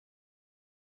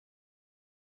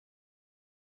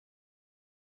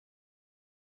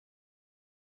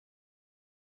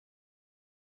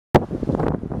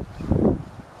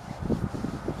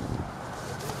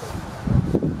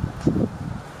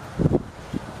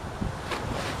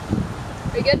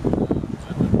We good? You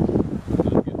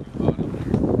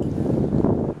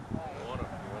want to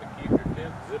keep your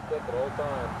tent zipped up at all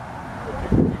times. So you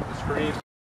can keep the screen.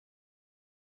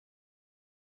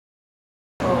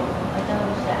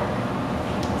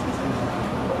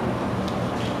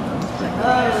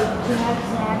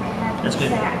 That's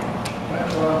good.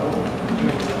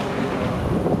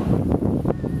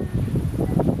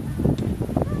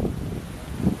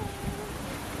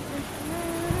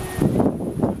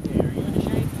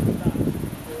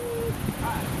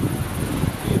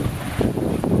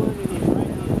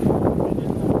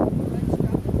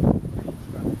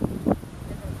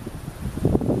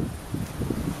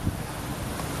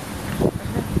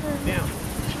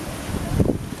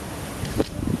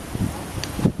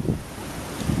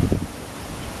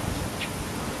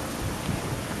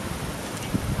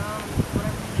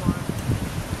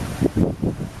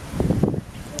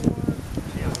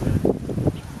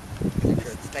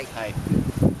 Hi.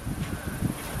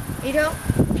 Ito?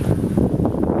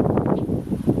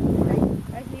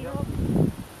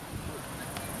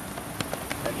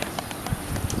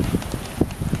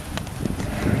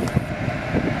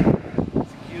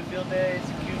 Field Day. It's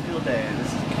a Q Field Day.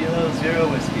 This is Kilo Zero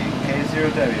Whiskey,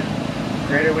 K0W.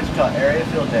 Greater Wichita Area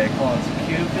Field Day. Come on, it's a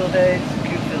Q Field Day. It's a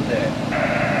Q Field Day.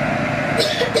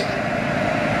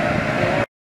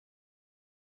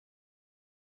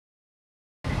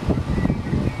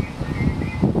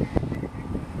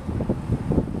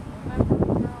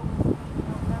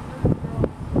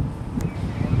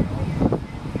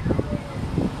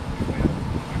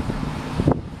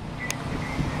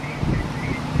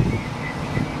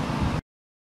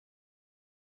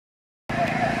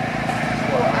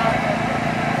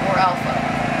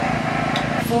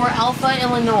 4 Alpha,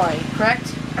 Illinois, correct?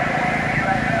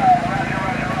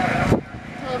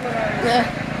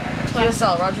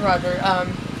 QSL, roger, roger.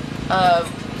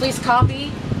 Please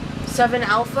copy 7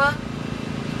 Alpha,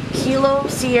 Kilo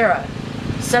Sierra.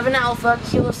 7 Alpha,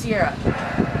 Kilo Sierra.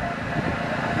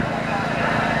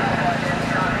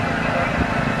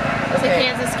 Okay.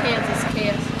 Kansas,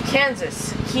 KS.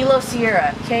 Kansas, Kilo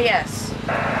Sierra, KS.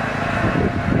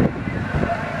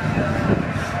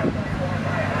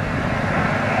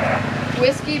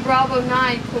 Whiskey Bravo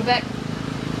 9, Quebec,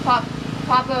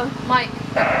 Papa Mike.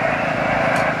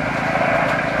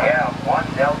 Yeah, 1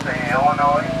 Delta,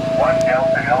 Illinois. 1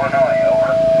 Delta, Illinois, over.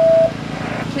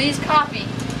 Please copy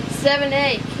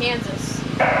 7A, Kansas.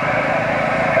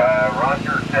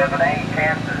 Roger, 7A,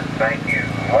 Kansas. Thank you.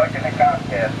 Good luck in the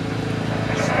contest.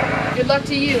 Good luck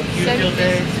to you. Q Field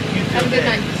Day. It's a Q Have a Field good Day.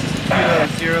 night. This is Kilo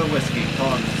Zero Whiskey.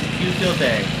 Come on, it's a Q Field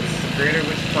Day. This is Greater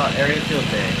Wichita Area Field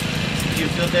Day. It's a Q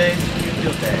Field Day. It's a Q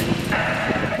Field Day.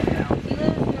 Kilo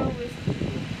Zero Whiskey.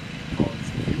 Come on, it's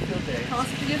a Q Field Day. Call us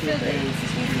a Q Field Day. It's a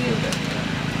Q Field Day.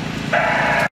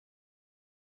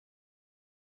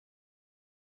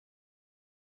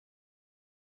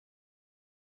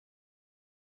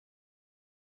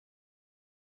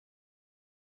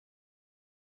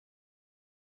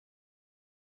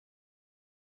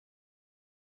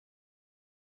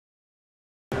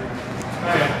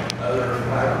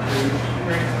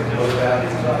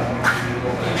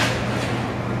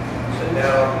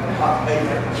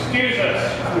 Excuse us,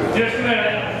 just a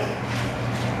minute.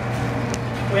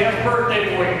 We have a birthday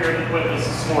boy here with us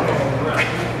this morning.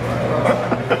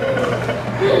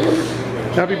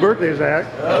 Happy birthday, Zach.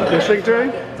 You sing to him?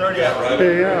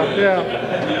 Yeah.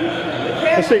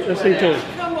 Let's sing to him.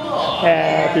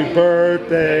 Happy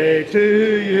birthday to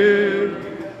you.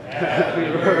 Happy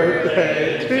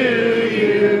birthday to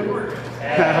you.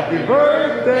 Happy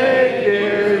birthday,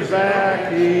 dear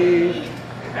Zachy.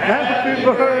 Happy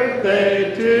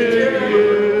birthday to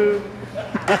you.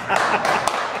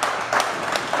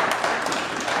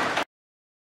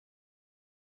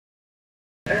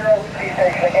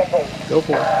 Go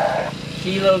for it.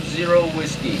 Kilo Zero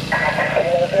Whiskey.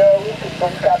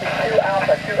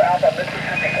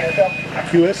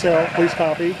 QSL, please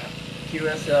copy.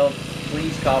 QSL,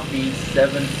 please copy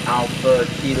 7 Alpha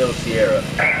Kilo Sierra.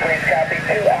 Please copy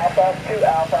 2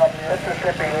 Alpha,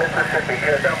 Mississippi,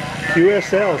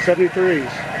 QSL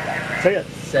 73s. Say it.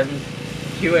 7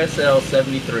 QSL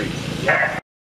 73s.